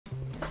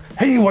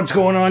Hey, what's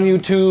going on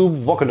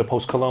YouTube? Welcome to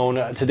Post Cologne.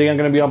 Today I'm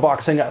going to be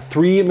unboxing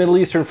 3 Middle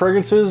Eastern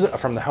fragrances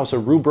from the house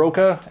of Rue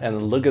Broca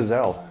and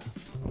Gazelle.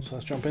 So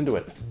let's jump into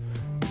it.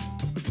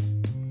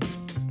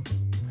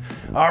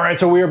 Alright,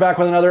 so we are back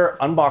with another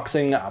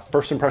unboxing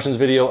first impressions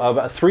video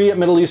of 3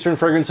 Middle Eastern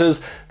fragrances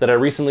that I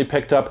recently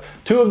picked up.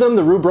 2 of them,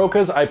 the Rue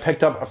Brocas, I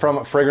picked up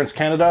from Fragrance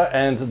Canada,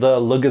 and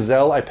the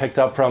Gazelle I picked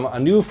up from a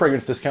new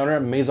fragrance discounter,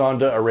 Maison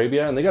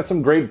d'Arabia, and they got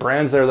some great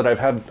brands there that I've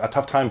had a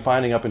tough time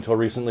finding up until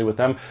recently with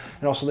them,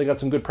 and also they got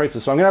some good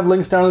prices. So I'm going to have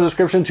links down in the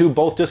description to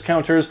both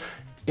discounters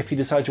if you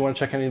decide you want to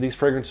check any of these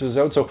fragrances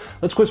out. So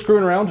let's quit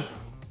screwing around,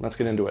 let's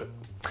get into it.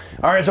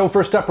 All right, so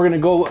first up, we're gonna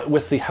go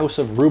with the house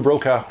of Rue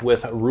Broca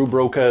with Rue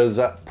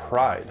Broca's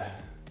Pride.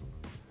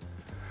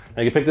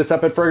 Now you can pick this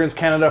up at Fragrance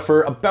Canada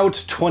for about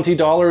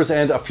 $20,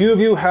 and a few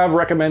of you have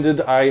recommended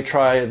I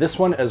try this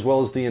one as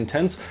well as the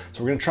Intense.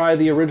 So we're gonna try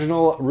the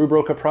original Rue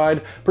Broca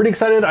Pride. Pretty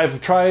excited. I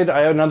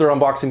had another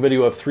unboxing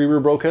video of 3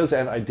 Rue Brocas,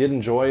 and I did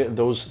enjoy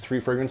those 3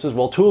 fragrances.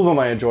 Well, 2 of them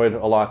I enjoyed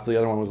a lot. The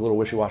other one was a little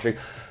wishy-washy,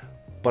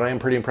 but I am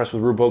pretty impressed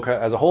with Rue Broca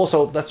as a whole.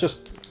 So let's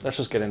just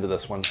get into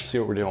this one, see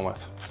what we're dealing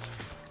with.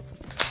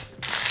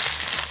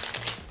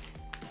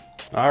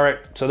 All right,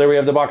 so there we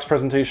have the box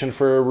presentation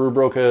for Rue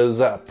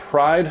Broca's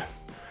Pride.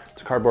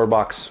 It's a cardboard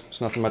box,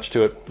 there's nothing much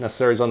to it.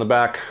 Necessaries on the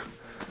back,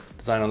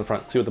 design on the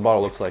front. See what the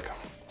bottle looks like.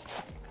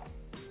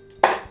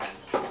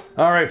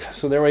 All right,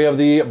 so there we have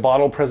the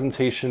bottle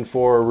presentation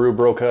for Rue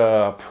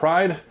Broca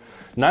Pride.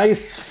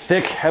 Nice,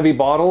 thick, heavy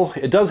bottle.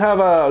 It does have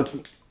a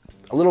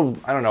little,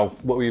 I don't know,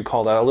 what would you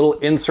call that? A little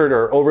insert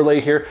or overlay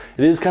here.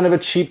 It is kind of a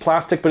cheap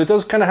plastic, but it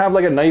does kind of have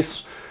like a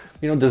nice,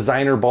 you know,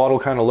 designer bottle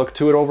kind of look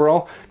to it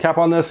overall. Cap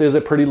on this is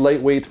a pretty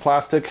lightweight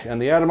plastic,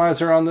 and the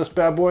atomizer on this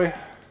bad boy,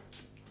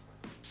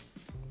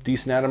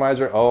 decent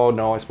atomizer. Oh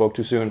no, I spoke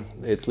too soon.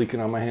 It's leaking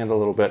on my hand a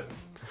little bit.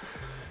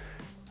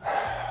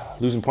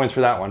 Losing points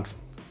for that one.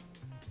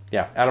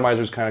 Yeah,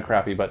 atomizer's kind of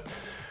crappy, but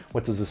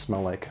what does this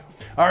smell like?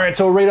 All right,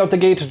 so right out the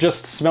gate,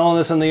 just smelling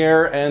this in the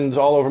air and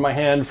all over my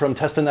hand from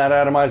testing that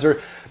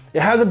atomizer.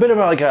 It has a bit of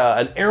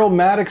an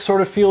aromatic sort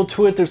of feel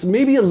to it. There's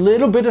maybe a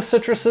little bit of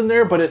citrus in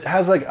there, but it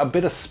has like a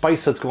bit of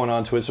spice that's going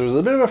on to it. So there's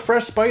a bit of a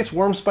fresh spice,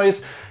 warm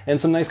spice,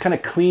 and some nice kind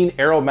of clean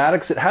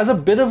aromatics. It has a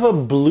bit of a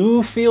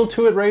blue feel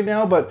to it right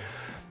now, but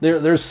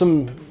there's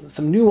some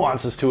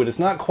nuances to it. It's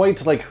not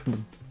quite like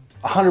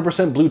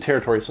 100% blue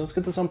territory. So let's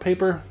get this on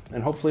paper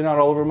and hopefully not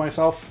all over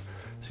myself,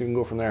 so you can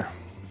go from there.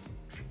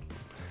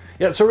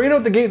 Yeah, so right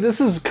out the gate,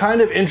 this is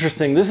kind of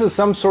interesting. This is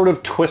some sort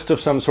of twist of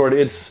some sort.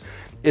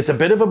 It's a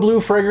bit of a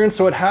blue fragrance,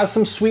 so it has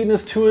some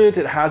sweetness to it.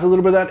 It has a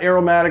little bit of that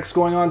aromatics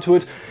going on to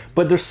it,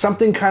 but there's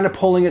something kind of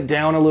pulling it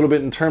down a little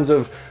bit in terms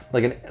of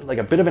like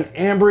a bit of an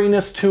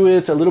amberiness to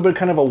it, a little bit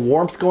kind of a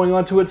warmth going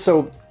on to it.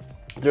 So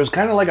there's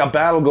kind of like a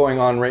battle going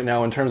on right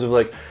now in terms of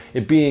like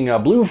it being a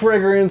blue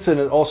fragrance and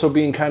it also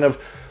being kind of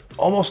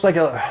almost like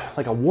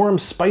a warm,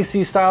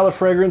 spicy style of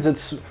fragrance.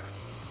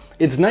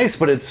 It's nice,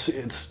 but it's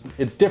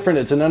different.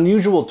 It's an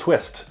unusual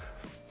twist.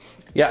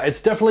 Yeah,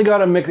 it's definitely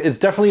got a mix. It's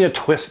definitely a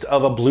twist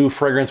of a blue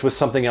fragrance with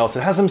something else.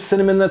 It has some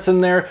cinnamon that's in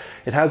there.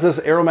 It has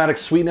this aromatic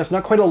sweetness,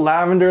 not quite a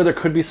lavender. There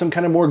could be some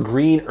kind of more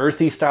green,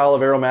 earthy style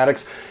of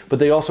aromatics, but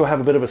they also have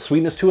a bit of a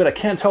sweetness to it. I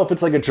can't tell if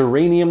it's like a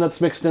geranium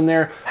that's mixed in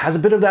there. It has a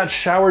bit of that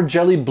shower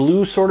jelly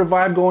blue sort of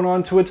vibe going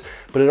on to it,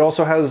 but it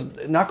also has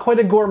not quite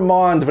a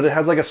gourmand, but it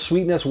has like a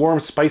sweetness, warm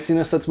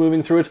spiciness that's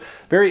moving through it.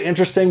 Very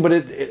interesting, but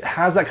it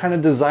has that kind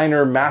of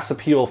designer mass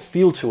appeal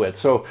feel to it.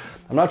 So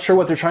I'm not sure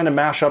what they're trying to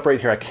mash up right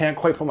here. I can't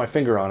quite put my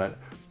finger on it.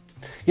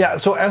 Yeah,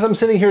 so as I'm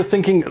sitting here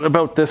thinking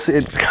about this,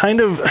 it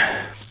kind of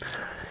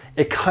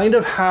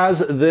has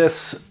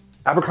this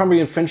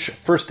Abercrombie & Fitch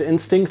First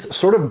Instinct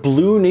sort of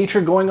blue nature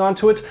going on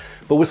to it,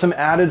 but with some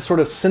added sort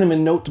of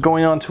cinnamon note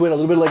going on to it, a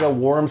little bit like a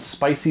warm,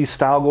 spicy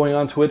style going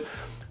on to it,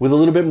 with a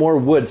little bit more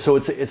wood. So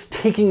it's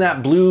taking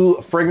that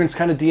blue fragrance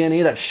kind of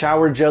DNA, that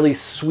shower jelly,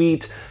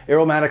 sweet,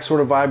 aromatic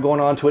sort of vibe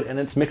going on to it, and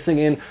it's mixing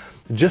in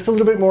just a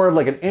little bit more of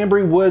like an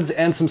ambery woods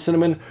and some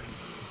cinnamon,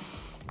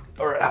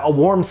 or a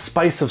warm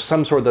spice of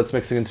some sort that's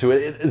mixing into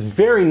it. It's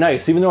very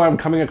nice, even though I'm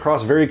coming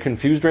across very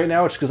confused right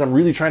now. It's because I'm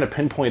really trying to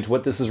pinpoint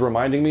what this is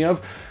reminding me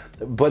of.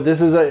 But this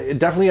is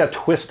definitely a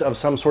twist of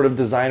some sort of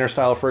designer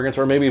style fragrance,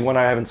 or maybe one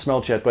I haven't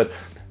smelled yet, but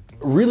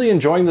really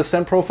enjoying the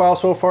scent profile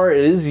so far.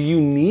 It is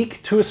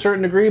unique to a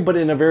certain degree, but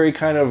in a very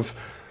kind of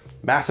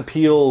mass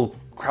appeal,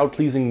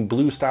 crowd-pleasing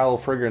blue style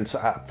fragrance.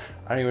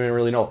 I don't even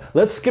really know.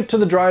 Let's skip to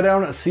the dry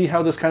down, see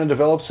how this kind of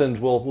develops, and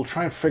we'll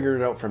try and figure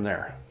it out from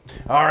there.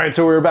 All right,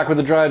 so we're back with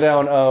the dry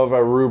down of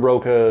Rue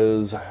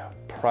Broca's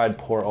Pride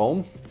Pour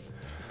Homme.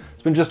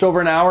 It's been just over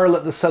an hour.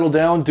 Let this settle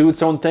down, do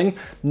its own thing.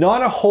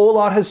 Not a whole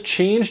lot has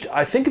changed.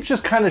 I think it's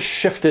just kind of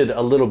shifted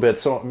a little bit,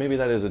 so maybe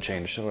that is a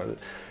change.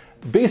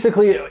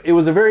 Basically, it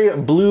was a very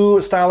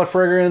blue style of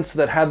fragrance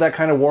that had that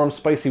kind of warm,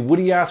 spicy,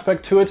 woody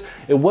aspect to it.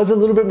 It was a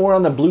little bit more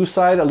on the blue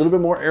side, a little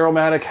bit more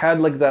aromatic, had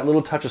like that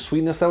little touch of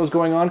sweetness that was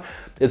going on.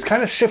 It's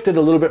kind of shifted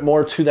a little bit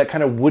more to that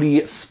kind of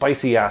woody,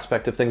 spicy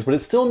aspect of things, but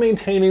it's still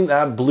maintaining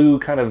that blue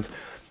kind of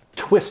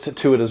twist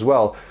to it as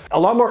well. A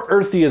lot more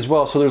earthy as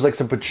well, so there's like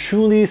some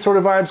patchouli sort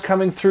of vibes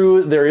coming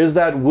through. There is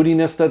that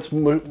woodiness that's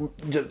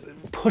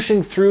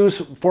pushing through,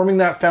 forming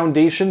that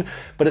foundation,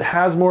 but it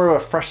has more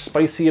of a fresh,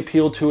 spicy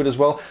appeal to it as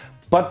well.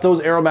 But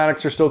those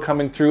aromatics are still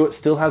coming through. It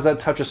still has that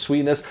touch of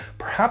sweetness.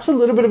 Perhaps a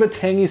little bit of a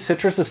tangy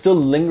citrus is still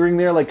lingering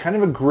there, like kind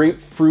of a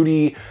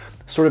grapefruity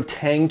sort of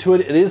tang to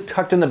it. It is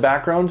tucked in the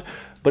background,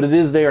 but it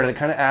is there, and it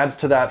kind of adds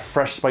to that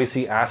fresh,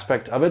 spicy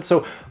aspect of it.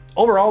 So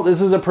overall,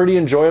 this is a pretty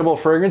enjoyable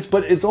fragrance,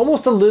 but it's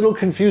almost a little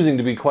confusing,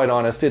 to be quite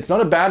honest. It's not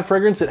a bad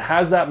fragrance. It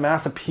has that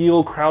mass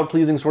appeal,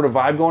 crowd-pleasing sort of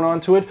vibe going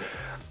on to it.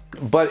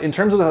 But in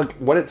terms of like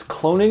what it's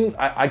cloning,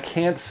 I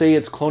can't say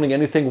it's cloning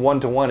anything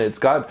one-to-one. It's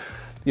got,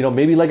 you know,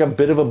 maybe like a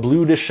bit of a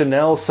Bleu de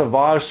Chanel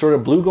Sauvage sort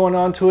of blue going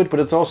on to it, but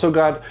it's also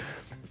got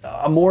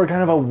a more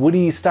kind of a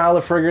woody style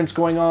of fragrance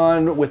going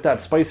on with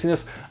that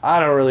spiciness. I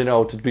don't really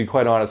know, to be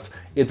quite honest.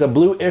 It's a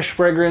blue-ish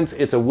fragrance,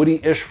 it's a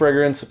woody-ish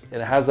fragrance,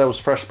 and it has those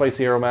fresh,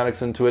 spicy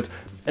aromatics into it,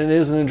 and it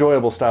is an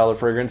enjoyable style of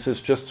fragrance.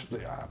 It's just,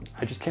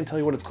 I just can't tell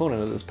you what it's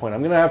cloning at this point.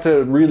 I'm gonna have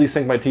to really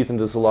sink my teeth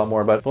into this a lot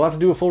more, but we'll have to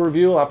do a full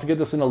review. I'll have to get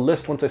this in a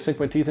list once I sink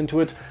my teeth into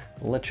it.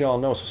 I'll let you all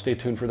know, so stay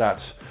tuned for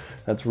that.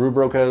 That's Rue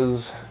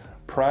Broca's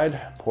Pride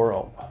Pour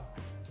Homme.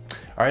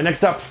 All right,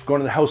 next up,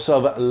 going to the house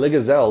of Le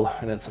Gazelle,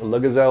 and it's Le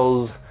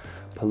Gazelle's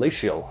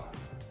Palatial.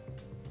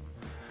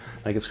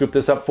 I can scoop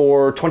this up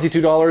for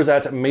 $22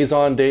 at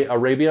Maison de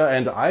Arabia,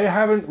 and I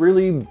haven't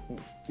really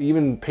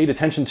even paid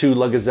attention to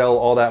Le Gazelle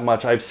all that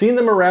much. I've seen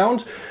them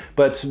around,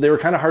 but they were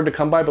kind of hard to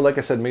come by. But like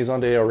I said, Maison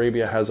de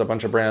Arabia has a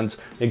bunch of brands,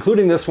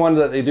 including this one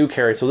that they do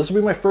carry. So this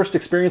will be my first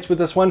experience with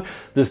this one.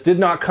 This did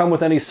not come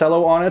with any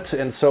cello on it,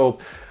 and so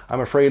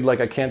I'm afraid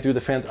like I can't do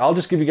the fancy. I'll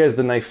just give you guys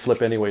the knife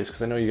flip anyways,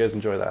 because I know you guys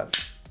enjoy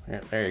that.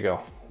 Yeah, there you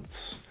go.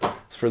 It's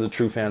for the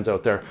true fans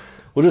out there.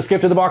 We'll just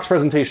skip to the box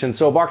presentation.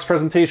 So box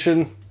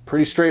presentation,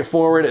 pretty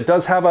straightforward. It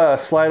does have a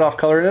slide off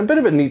color and a bit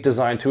of a neat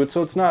design to it,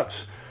 so it's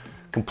not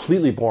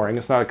completely boring.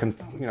 It's not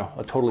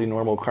a totally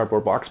normal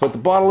cardboard box. But the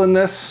bottle in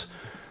this,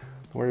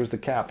 where's the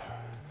cap?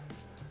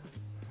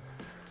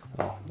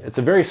 Oh, it's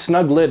a very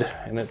snug lid,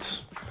 and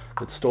it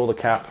stole the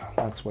cap.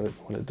 That's what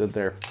it did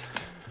there.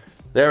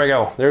 There we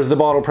go. There's the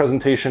bottle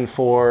presentation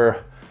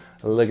for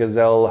Le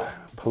Gazelle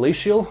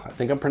Palatial. I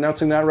think I'm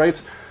pronouncing that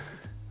right.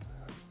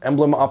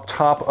 Emblem up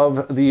top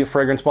of the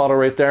fragrance bottle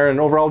right there,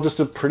 and overall just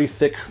a pretty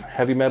thick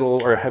heavy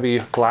metal or heavy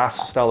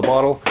glass style of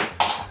bottle.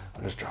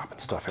 I'm just dropping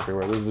stuff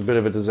everywhere. This is a bit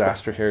of a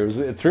disaster here.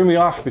 It threw me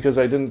off because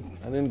I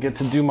didn't get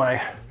to do my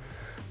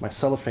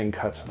cellophane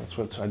cut. That's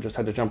what I just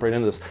had to jump right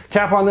into this.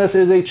 Cap on this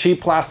is a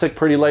cheap plastic,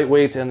 pretty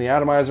lightweight, and the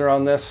atomizer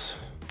on this,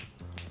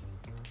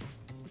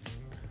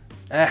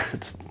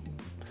 it's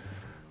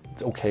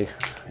okay.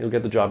 It'll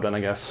get the job done, I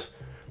guess.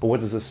 But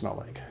what does this smell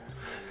like?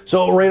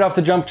 So right off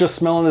the jump, just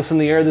smelling this in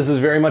the air, this is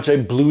very much a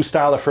blue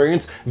style of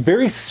fragrance.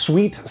 Very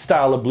sweet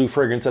style of blue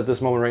fragrance at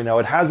this moment right now.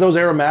 It has those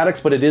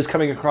aromatics, but it is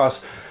coming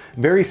across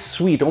very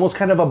sweet, almost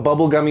kind of a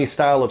bubblegummy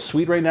style of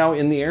sweet right now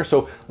in the air.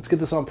 So let's get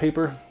this on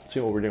paper, see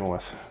what we're dealing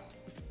with.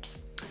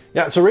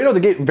 Yeah, so right out the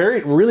gate,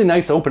 really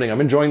nice opening. I'm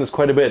enjoying this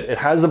quite a bit. It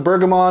has the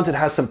bergamot, it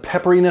has some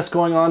pepperiness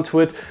going on to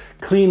it,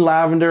 clean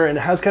lavender, and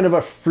it has kind of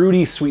a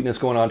fruity sweetness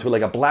going on to it,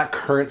 like a black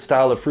currant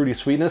style of fruity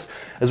sweetness,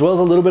 as well as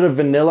a little bit of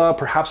vanilla,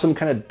 perhaps some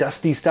kind of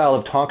dusty style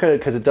of tonka,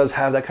 because it does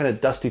have that kind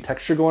of dusty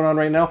texture going on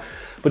right now,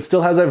 but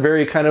still has that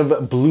very kind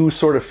of blue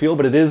sort of feel,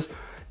 but it is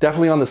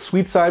definitely on the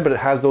sweet side, but it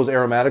has those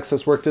aromatics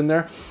that's worked in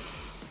there.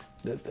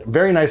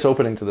 Very nice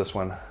opening to this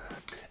one.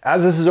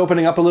 As this is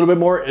opening up a little bit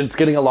more, it's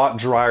getting a lot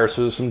drier.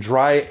 So there's some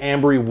dry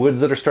ambery woods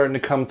that are starting to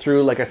come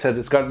through. Like I said,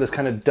 it's got this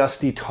kind of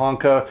dusty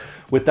tonka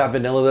with that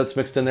vanilla that's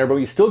mixed in there, but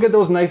you still get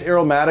those nice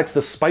aromatics.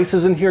 The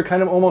spices in here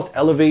kind of almost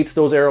elevates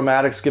those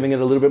aromatics, giving it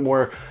a little bit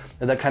more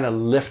of that kind of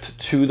lift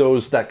to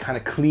that kind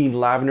of clean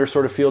lavender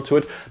sort of feel to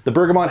it. The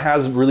bergamot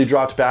has really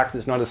dropped back.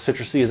 It's not as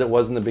citrusy as it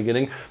was in the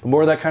beginning, but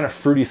more of that kind of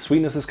fruity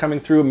sweetness is coming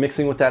through,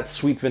 mixing with that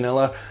sweet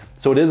vanilla.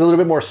 So it is a little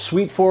bit more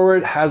sweet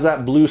forward, has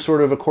that blue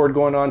sort of accord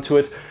going on to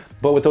it,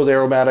 but with those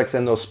aromatics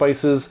and those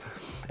spices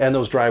and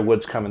those dry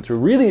woods coming through.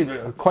 Really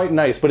quite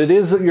nice, but it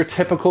is your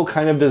typical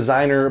kind of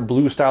designer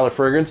blue style of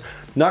fragrance.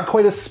 Not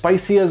quite as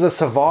spicy as a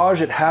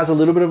Sauvage. It has a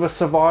little bit of a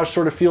Sauvage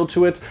sort of feel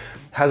to it.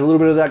 Has a little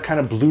bit of that kind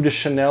of Bleu de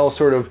Chanel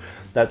sort of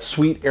that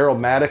sweet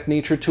aromatic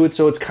nature to it.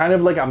 So it's kind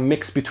of like a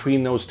mix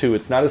between those two.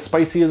 It's not as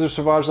spicy as a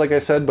Sauvage, like I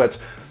said, but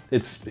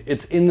it's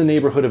in the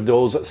neighborhood of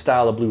those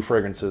style of blue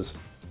fragrances.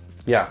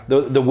 Yeah,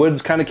 the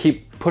woods kind of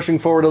keep pushing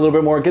forward a little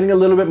bit more, getting a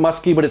little bit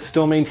musky, but it's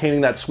still maintaining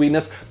that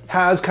sweetness.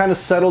 Has kind of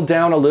settled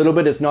down a little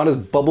bit. It's not as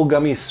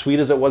bubblegummy sweet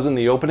as it was in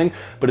the opening,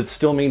 but it's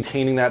still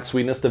maintaining that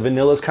sweetness. The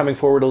vanilla is coming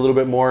forward a little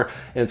bit more,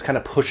 and it's kind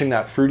of pushing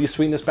that fruity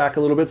sweetness back a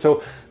little bit.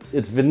 So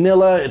it's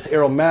vanilla, it's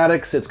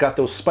aromatics, it's got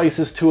those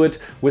spices to it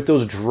with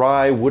those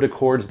dry wood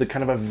accords, the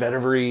kind of a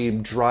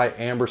vetivery, dry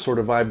amber sort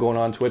of vibe going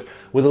on to it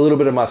with a little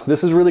bit of musk.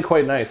 This is really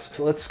quite nice.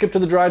 So let's skip to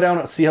the dry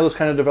down, see how this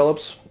kind of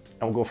develops,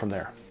 and we'll go from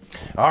there.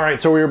 All right,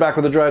 so we're back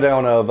with the dry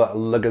down of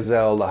Le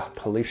Gazelle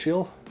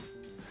Palatial.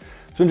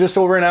 So So in just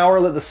over an hour,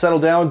 let this settle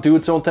down, do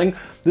its own thing.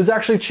 This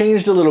actually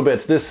changed a little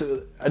bit. This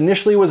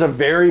initially was a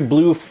very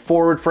blue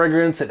forward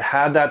fragrance. It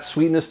had that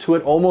sweetness to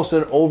it, almost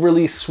an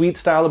overly sweet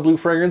style of blue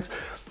fragrance.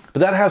 But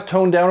that has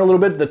toned down a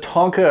little bit. The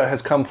tonka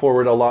has come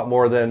forward a lot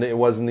more than it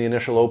was in the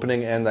initial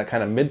opening, and that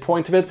kind of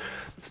midpoint of it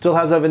still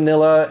has a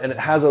vanilla, and it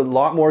has a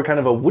lot more kind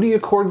of a woody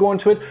accord going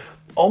to it.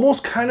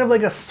 Almost kind of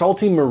like a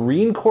salty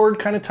marine chord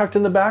kind of tucked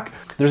in the back.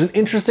 There's an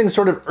interesting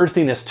sort of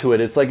earthiness to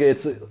it. It's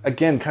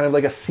again, kind of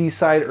like a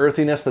seaside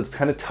earthiness that's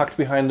kind of tucked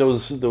behind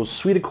those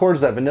sweet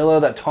accords, that vanilla,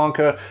 that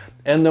tonka,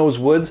 and those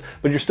woods,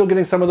 but you're still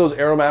getting some of those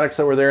aromatics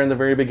that were there in the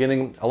very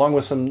beginning, along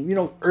with some, you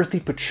know, earthy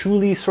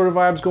patchouli sort of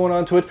vibes going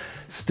on to it.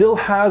 Still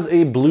has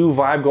a blue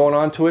vibe going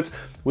on to it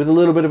with a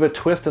little bit of a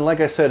twist. And like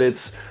I said,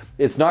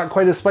 it's not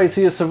quite as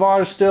spicy as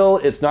Sauvage still.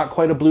 It's not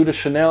quite a blue de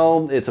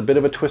Chanel. It's a bit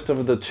of a twist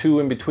of the two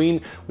in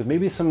between, with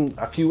maybe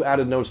a few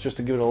added notes just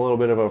to give it a little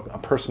bit of a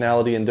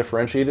personality and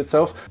differentiate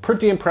itself.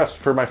 Pretty impressed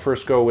for my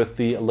first go with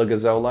the Le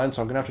Gazelle line,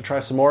 so I'm gonna have to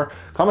try some more.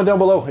 Comment down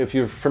below if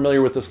you're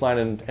familiar with this line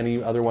and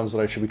any other ones that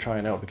I should be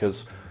trying out,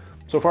 because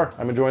so far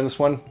I'm enjoying this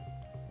one.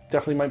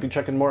 Definitely might be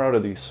checking more out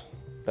of these.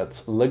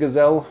 That's Le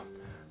Gazelle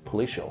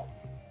Palatial.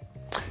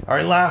 All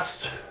right,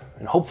 last,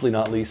 and hopefully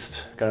not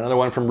least, got another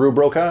one from Rue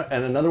Broca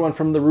and another one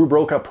from the Rue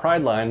Broca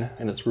Pride line,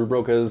 and it's Rue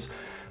Broca's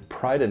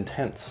Pride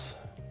Intense.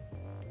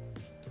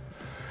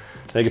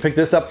 Now you can pick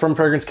this up from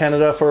Fragrance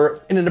Canada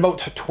for in and about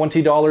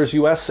 $20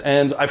 US,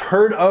 and I've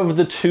heard of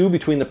the two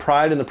between the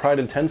Pride and the Pride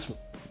Intense.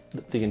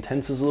 The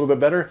Intense is a little bit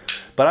better,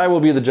 but I will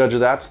be the judge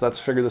of that, so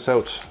let's figure this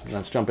out.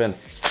 Let's jump in.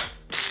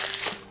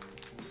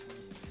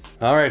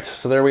 All right,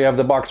 so there we have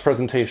the box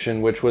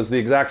presentation, which was the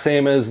exact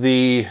same as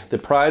the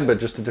Pride, but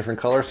just a different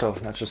color. So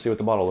let's just see what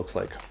the bottle looks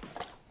like.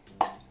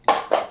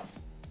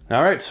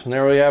 All right, and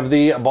there we have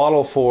the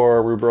bottle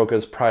for Rue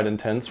Broca's Pride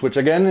Intense, which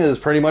again is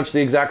pretty much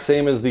the exact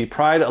same as the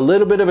Pride. A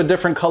little bit of a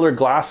different colored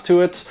glass to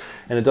it,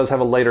 and it does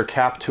have a lighter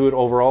cap to it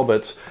overall,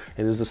 but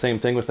it is the same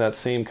thing with that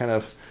same kind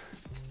of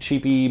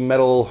cheapy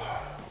metal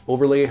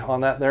overlay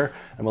on that there.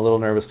 I'm a little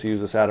nervous to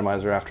use this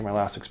atomizer after my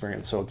last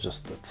experience, so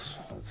just let's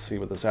see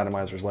what this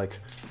atomizer is like.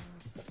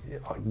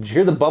 Did you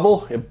hear the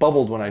bubble? It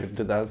bubbled when I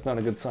did that. It's not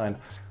a good sign.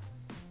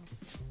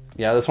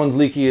 Yeah, this one's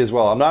leaky as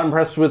well. I'm not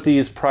impressed with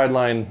these Pride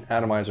line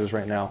atomizers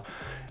right now.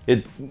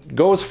 It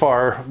goes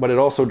far, but it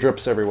also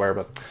drips everywhere.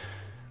 But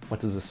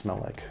what does this smell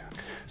like?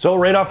 So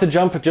right off the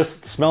jump,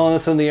 just smelling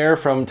this in the air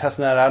from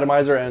testing that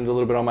atomizer and a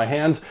little bit on my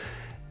hand.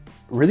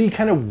 Really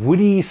kind of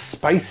woody,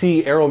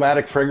 spicy,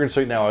 aromatic fragrance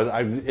right now.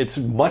 It's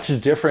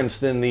much different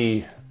than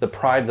the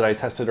Pride that I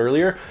tested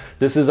earlier.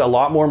 This is a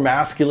lot more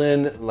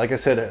masculine. Like I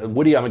said,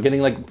 woody. I'm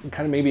getting like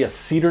kind of maybe a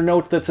cedar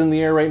note that's in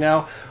the air right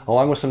now,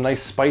 along with some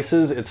nice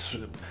spices.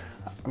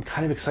 I'm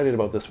kind of excited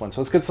about this one.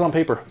 So let's get this on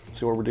paper,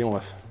 see what we're dealing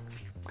with.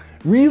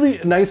 Really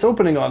nice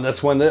opening on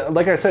this one.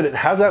 Like I said, it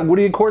has that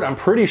woody accord. I'm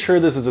pretty sure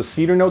this is a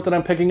cedar note that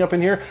I'm picking up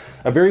in here.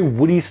 A very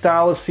woody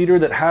style of cedar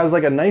that has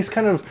like a nice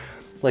kind of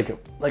like a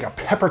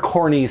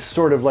peppercorny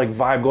sort of like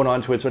vibe going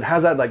on to it. So it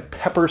has that like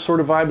pepper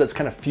sort of vibe that's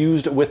kind of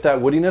fused with that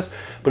woodiness,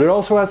 but it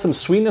also has some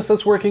sweetness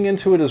that's working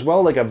into it as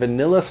well, like a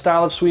vanilla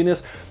style of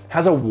sweetness.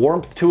 Has a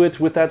warmth to it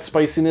with that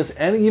spiciness,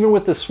 and even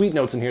with the sweet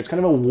notes in here. It's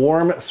kind of a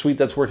warm sweet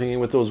that's working in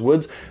with those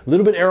woods. A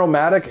little bit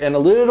aromatic and a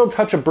little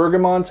touch of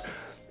bergamot.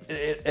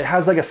 It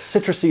has like a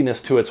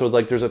citrusiness to it. So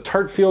like there's a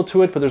tart feel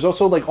to it, but there's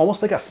also like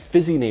almost like a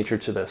fizzy nature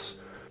to this.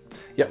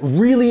 Yeah,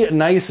 really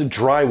nice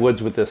dry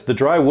woods with this. The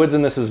dry woods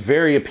in this is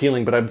very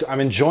appealing, but I'm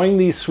enjoying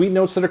these sweet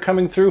notes that are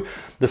coming through.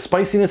 The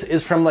spiciness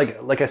is from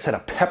like I said, a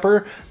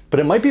pepper, but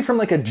it might be from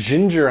like a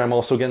ginger. I'm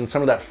also getting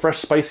some of that fresh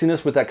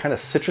spiciness with that kind of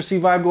citrusy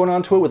vibe going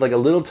on to it, with like a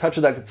little touch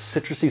of that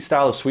citrusy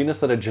style of sweetness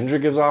that a ginger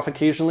gives off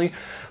occasionally.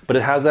 But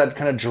it has that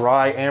kind of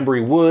dry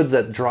ambery woods,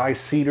 that dry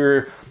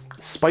cedar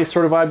spice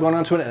sort of vibe going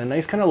on to it, and a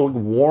nice kind of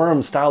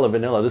warm style of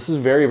vanilla. This is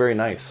very, very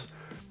nice.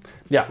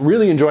 Yeah,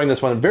 really enjoying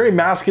this one. Very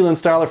masculine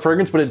style of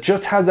fragrance, but it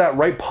just has that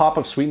right pop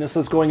of sweetness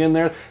that's going in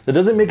there that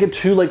doesn't make it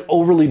too like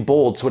overly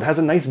bold. So it has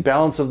a nice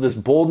balance of this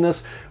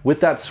boldness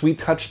with that sweet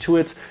touch to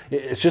it.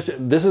 It's just,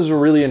 this is a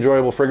really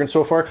enjoyable fragrance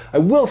so far. I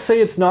will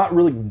say it's not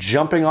really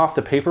jumping off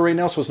the paper right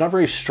now, so it's not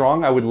very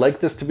strong. I would like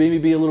this to maybe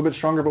be a little bit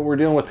stronger, but we're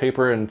dealing with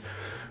paper and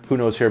who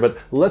knows here. But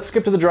let's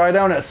skip to the dry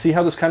down and see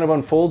how this kind of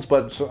unfolds.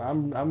 But so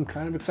I'm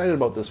kind of excited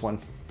about this one.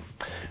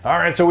 All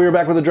right, so we are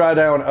back with a dry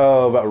down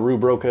of Rue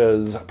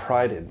Broca's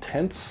Pride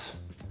Intense.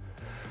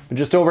 In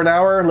just over an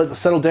hour, let it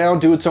settle down,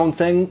 do its own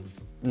thing.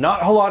 Not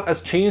a whole lot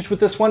has changed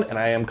with this one, and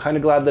I am kind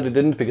of glad that it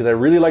didn't, because I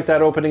really like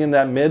that opening in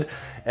that mid.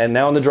 And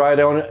now in the dry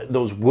down,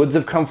 those woods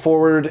have come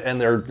forward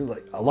and they're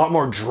like a lot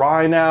more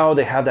dry now.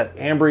 They have that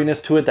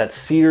amberiness to it, that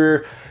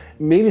cedar,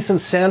 maybe some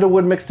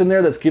sandalwood mixed in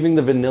there that's giving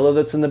the vanilla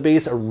that's in the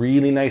base a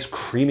really nice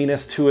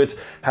creaminess to it.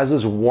 Has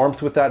this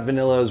warmth with that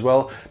vanilla as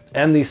well.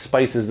 And these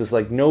spices, this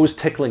like nose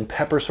tickling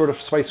pepper sort of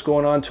spice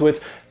going on to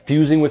it,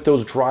 fusing with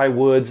those dry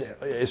woods.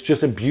 It's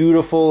just a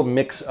beautiful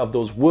mix of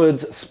those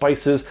woods,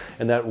 spices,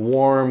 and that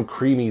warm,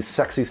 creamy,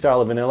 sexy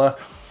style of vanilla.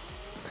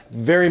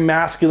 Very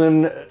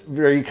masculine,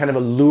 very kind of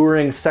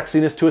alluring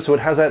sexiness to it. So it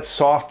has that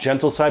soft,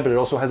 gentle side, but it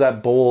also has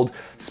that bold,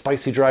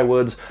 spicy dry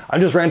woods.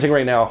 I'm just ranting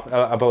right now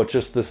about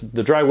just this,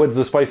 the dry woods,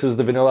 the spices,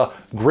 the vanilla.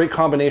 Great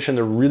combination.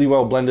 They're really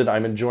well blended.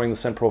 I'm enjoying the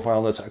scent profile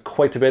on this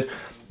quite a bit.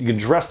 You can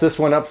dress this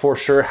one up for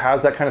sure.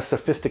 Has that kind of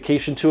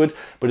sophistication to it,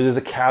 but it is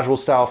a casual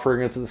style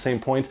fragrance at the same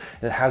point.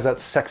 And it has that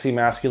sexy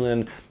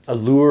masculine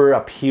allure,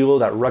 appeal,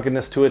 that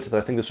ruggedness to it that I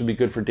think this would be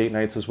good for date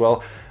nights as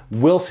well.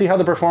 We'll see how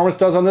the performance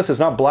does on this. It's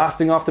not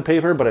blasting off the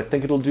paper, but I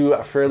think it'll do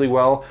fairly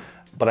well.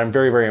 But I'm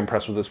very, very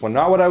impressed with this one.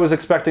 Not what I was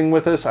expecting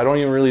with this. I don't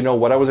even really know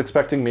what I was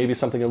expecting. Maybe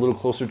something a little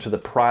closer to the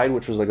Pride,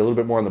 which was like a little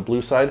bit more on the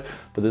blue side,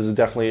 but this is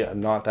definitely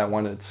not that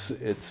one. It's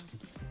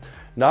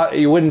not,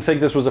 you wouldn't think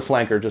this was a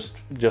flanker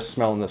just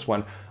smelling this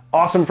one.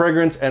 Awesome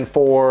fragrance, and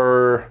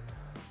for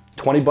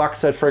 20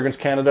 bucks at Fragrance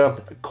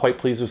Canada, quite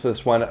pleased with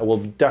this one. I will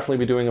definitely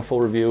be doing a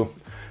full review.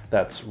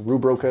 That's Rue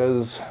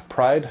Broca's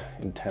Pride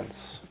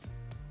Intense.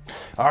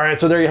 All right,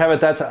 so there you have it.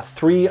 That's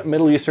 3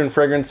 Middle Eastern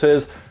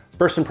fragrances.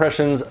 First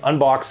impressions,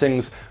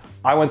 unboxings.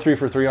 I went 3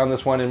 for 3 on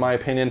this one, in my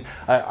opinion.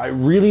 I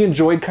really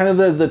enjoyed kind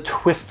of the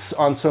twists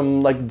on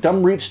some like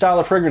dumb reach style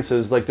of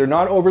fragrances. Like, they're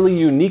not overly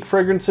unique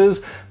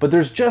fragrances, but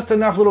there's just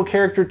enough little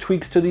character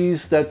tweaks to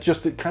these that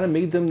just it kind of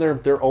made them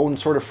their own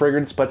sort of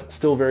fragrance, but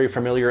still very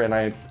familiar, and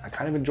I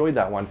kind of enjoyed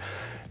that one.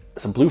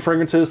 Some blue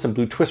fragrances, some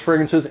blue twist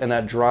fragrances, and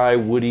that dry,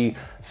 woody,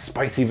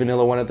 spicy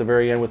vanilla one at the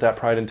very end with that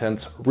Pride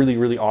Intense. Really,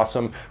 really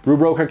awesome. Rue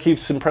Broca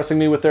keeps impressing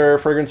me with their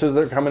fragrances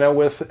they're coming out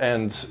with,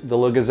 and the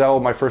Le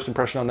Gazelle, my first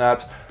impression on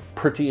that,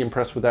 pretty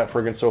impressed with that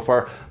fragrance so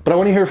far. But I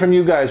want to hear from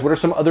you guys. What are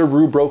some other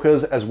Rue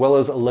Brocas as well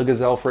as Le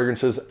Gazelle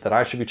fragrances that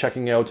I should be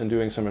checking out and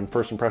doing some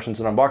first impressions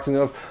and unboxing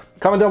of?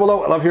 Comment down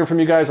below. I love hearing from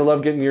you guys. I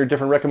love getting your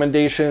different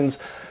recommendations,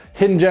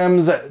 hidden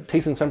gems,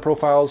 taste and scent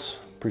profiles.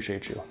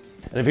 Appreciate you.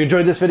 And if you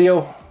enjoyed this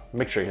video,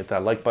 make sure you hit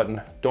that like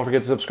button. Don't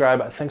forget to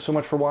subscribe. Thanks so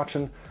much for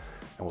watching,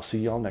 and we'll see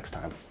you all next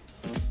time.